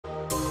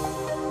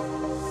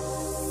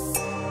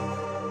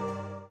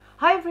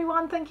Hi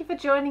everyone, thank you for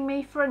joining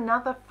me for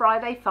another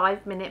Friday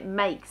 5-minute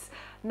makes.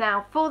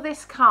 Now for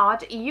this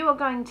card you are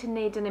going to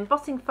need an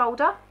embossing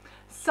folder,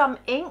 some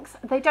inks.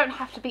 They don't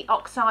have to be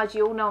Oxides.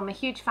 You all know I'm a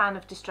huge fan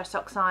of Distress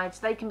Oxides.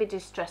 They can be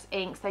Distress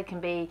inks, they can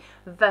be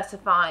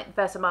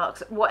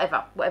Versamarks,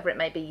 whatever it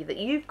may be that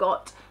you've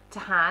got to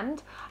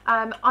hand.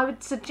 I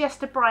would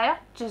suggest a brayer,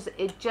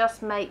 it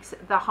just makes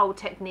the whole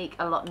technique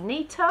a lot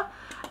neater.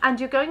 And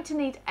you're going to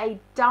need a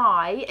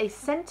die, a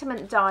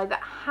sentiment die that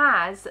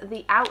has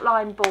the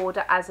outline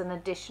border as an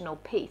additional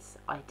piece,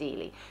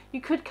 ideally. You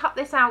could cut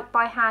this out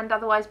by hand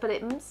otherwise, but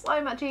it's so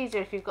much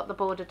easier if you've got the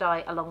border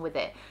die along with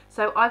it.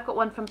 So I've got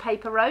one from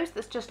Paper Rose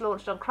that's just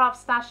launched on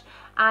Craft Stash,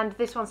 and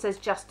this one says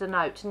just a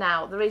note.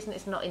 Now the reason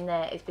it's not in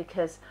there is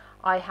because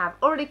I have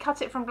already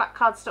cut it from black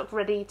cardstock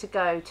ready to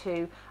go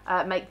to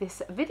make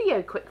this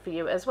video quick for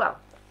you as well.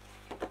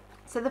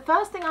 So the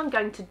first thing I'm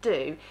going to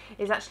do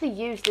is actually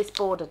use this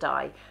border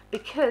die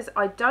because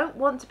I don't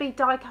want to be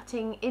die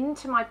cutting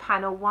into my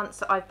panel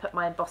once I've put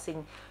my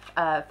embossing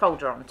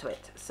folder onto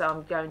it. So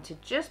I'm going to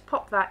just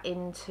pop that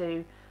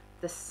into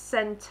the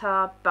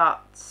centre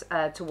but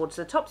towards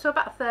the top, so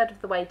about a third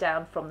of the way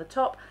down from the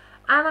top,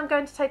 and I'm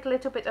going to take a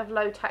little bit of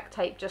low tack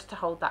tape just to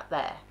hold that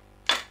there.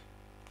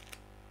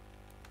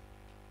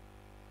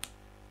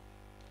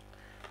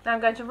 Now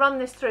I'm going to run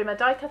this through my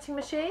die cutting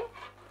machine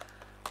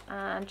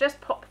and just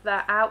pop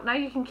that out. Now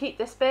you can keep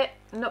this bit.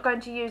 I'm not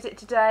going to use it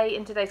today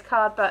in today's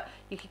card, but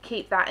you could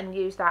keep that and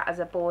use that as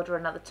a border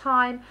another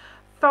time.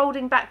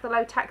 Folding back the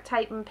low tack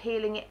tape and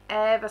peeling it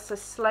ever so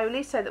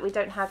slowly so that we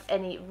don't have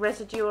any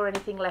residue or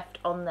anything left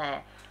on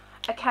there.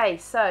 Okay,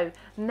 so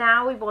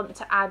now we want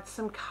to add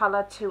some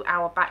colour to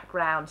our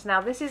background.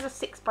 Now this is a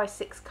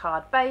 6x6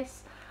 card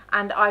base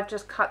and I've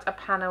just cut a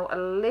panel a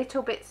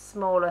little bit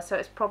smaller, so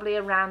it's probably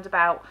around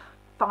about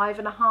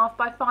 5.5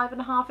 by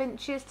 5.5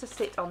 inches to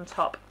sit on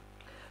top.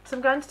 So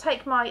I'm going to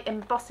take my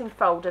embossing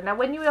folder. Now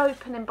when you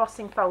open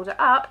embossing folder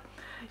up,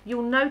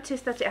 you'll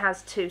notice that it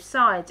has two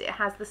sides. It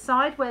has the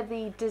side where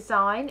the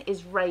design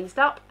is raised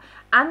up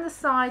and the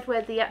side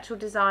where the actual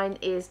design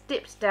is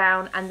dipped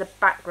down and the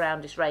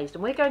background is raised,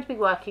 and we're going to be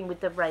working with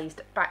the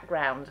raised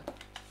background.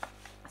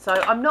 So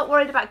I'm not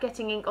worried about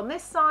getting ink on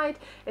this side.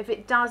 If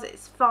it does,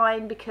 it's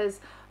fine because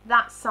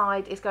that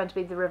side is going to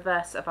be the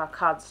reverse of our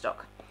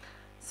cardstock.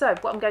 So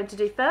what I'm going to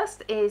do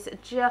first is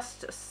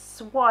just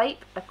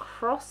swipe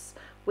across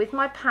with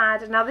my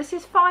pad. Now this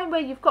is fine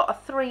where you've got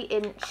a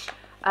 3-inch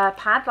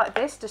pad like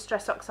this,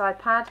 Distress Oxide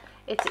pad,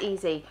 it's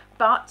easy.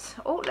 But,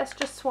 let's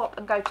just swap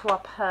and go to our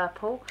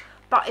purple.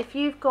 But if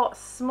you've got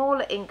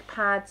smaller ink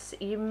pads,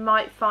 you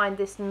might find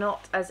this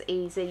not as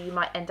easy. You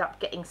might end up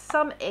getting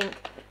some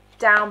ink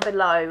down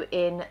below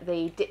in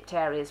the dipped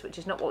areas, which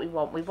is not what we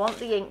want. We want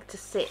the ink to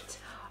sit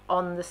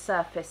on the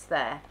surface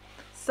there.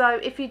 So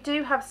if you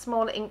do have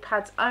smaller ink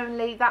pads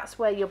only, that's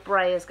where your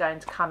brayer is going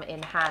to come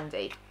in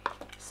handy.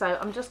 So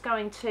I'm just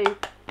going to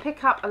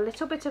pick up a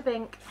little bit of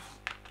ink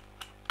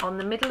on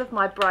the middle of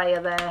my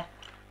brayer there,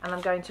 and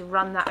I'm going to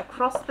run that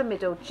across the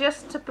middle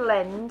just to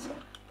blend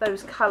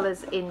those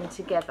colours in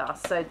together.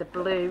 So the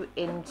blue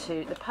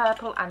into the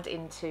purple and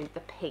into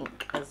the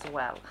pink as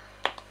well.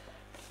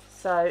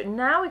 So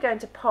now we're going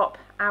to pop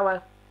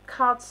our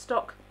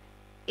cardstock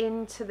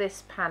into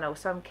this panel.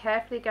 So I'm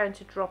carefully going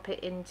to drop it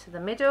into the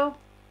middle,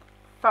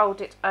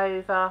 fold it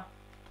over,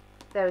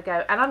 there we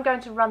go, and I'm going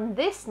to run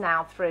this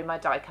now through my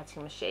die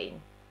cutting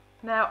machine.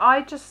 Now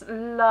I just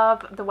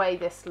love the way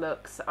this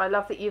looks. I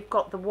love that you've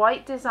got the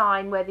white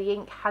design where the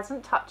ink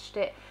hasn't touched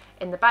it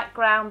in the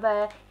background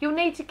there. You'll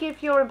need to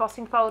give your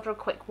embossing folder a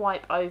quick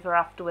wipe over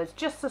afterwards.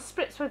 Just a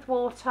spritz with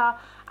water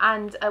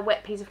and a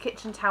wet piece of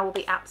kitchen towel will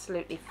be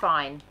absolutely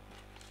fine.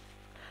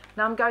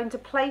 Now I'm going to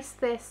place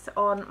this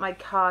on my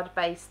card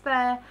base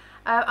there.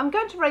 I'm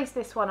going to raise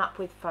this one up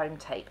with foam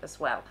tape as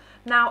well.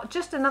 Now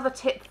just another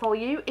tip for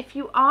you, if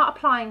you are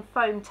applying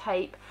foam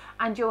tape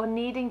and you're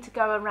needing to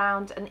go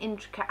around an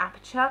intricate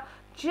aperture,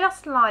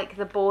 just like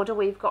the border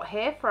we've got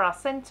here for our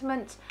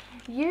sentiment,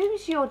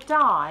 use your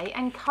die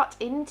and cut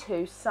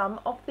into some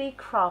of the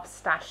Craft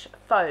Stash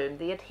foam,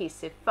 the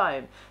adhesive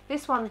foam.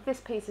 This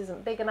piece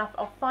isn't big enough.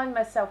 I'll find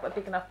myself a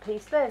big enough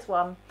piece. There's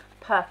one,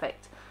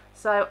 perfect.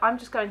 So I'm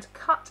just going to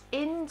cut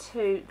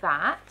into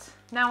that.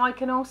 Now I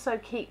can also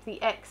keep the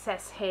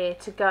excess here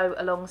to go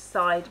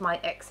alongside my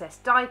excess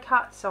die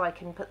cut, so I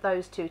can put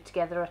those two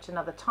together at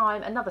another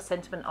time, another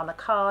sentiment on a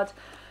card.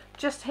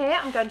 Just here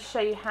I'm going to show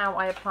you how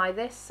I apply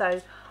this.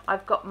 So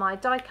I've got my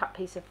die cut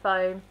piece of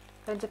foam,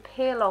 I'm going to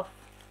peel off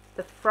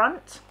the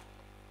front,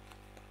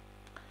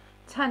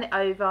 turn it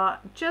over,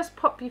 just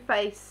pop your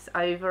face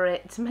over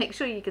it to make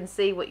sure you can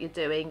see what you're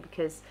doing,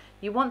 because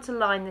you want to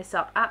line this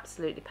up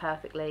absolutely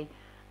perfectly,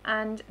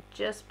 and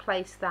just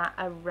place that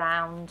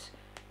around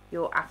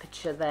your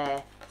aperture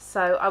there.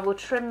 So I will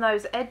trim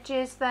those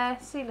edges there.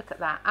 See, look at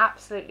that,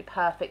 absolutely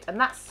perfect, and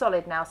that's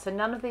solid now, so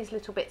none of these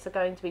little bits are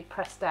going to be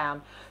pressed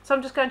down. So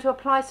I'm just going to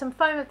apply some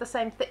foam of the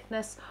same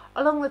thickness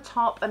along the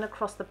top and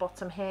across the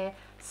bottom here,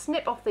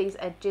 snip off these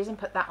edges and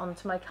put that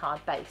onto my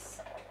card base.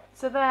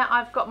 So there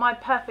I've got my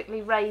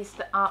perfectly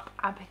raised up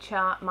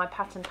aperture, my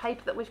pattern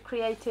paper that we've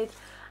created,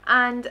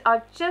 and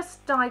I've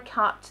just die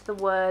cut the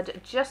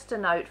word "Just a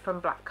Note" from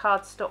black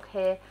cardstock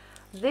here.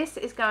 This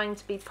is going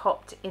to be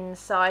popped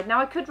inside. Now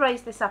I could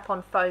raise this up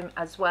on foam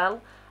as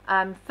well.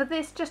 For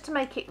this, just to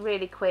make it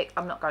really quick,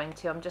 I'm not going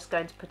to, I'm just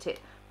going to put it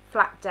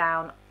flat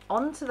down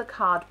onto the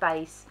card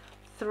base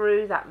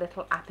through that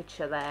little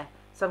aperture there.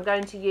 So I'm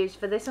going to use,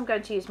 for this I'm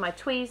going to use my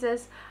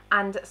tweezers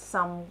and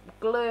some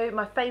glue.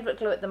 My favourite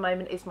glue at the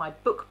moment is my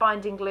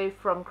bookbinding glue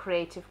from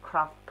Creative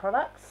Craft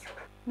Products.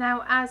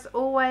 Now as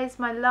always,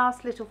 my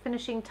last little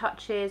finishing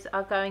touches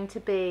are going to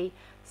be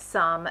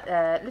some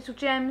little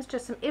gems,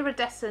 just some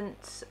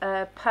iridescent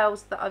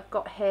pearls that I've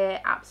got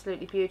here,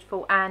 absolutely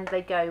beautiful, and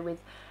they go with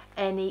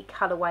any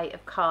colourway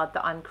of card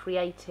that I'm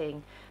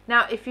creating.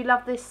 Now if you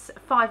love this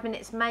 5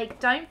 minutes make,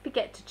 don't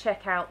forget to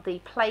check out the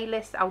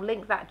playlist. I'll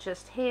link that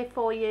just here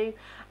for you,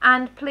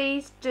 and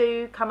please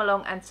do come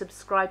along and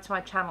subscribe to my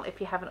channel if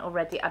you haven't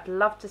already. I'd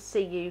love to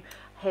see you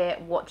here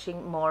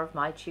watching more of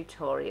my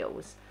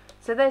tutorials.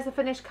 So there's the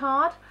finished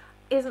card.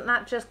 Isn't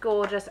that just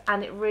gorgeous?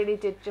 And it really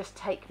did just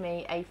take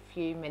me a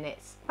few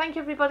minutes. Thank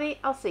you everybody,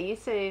 I'll see you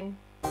soon.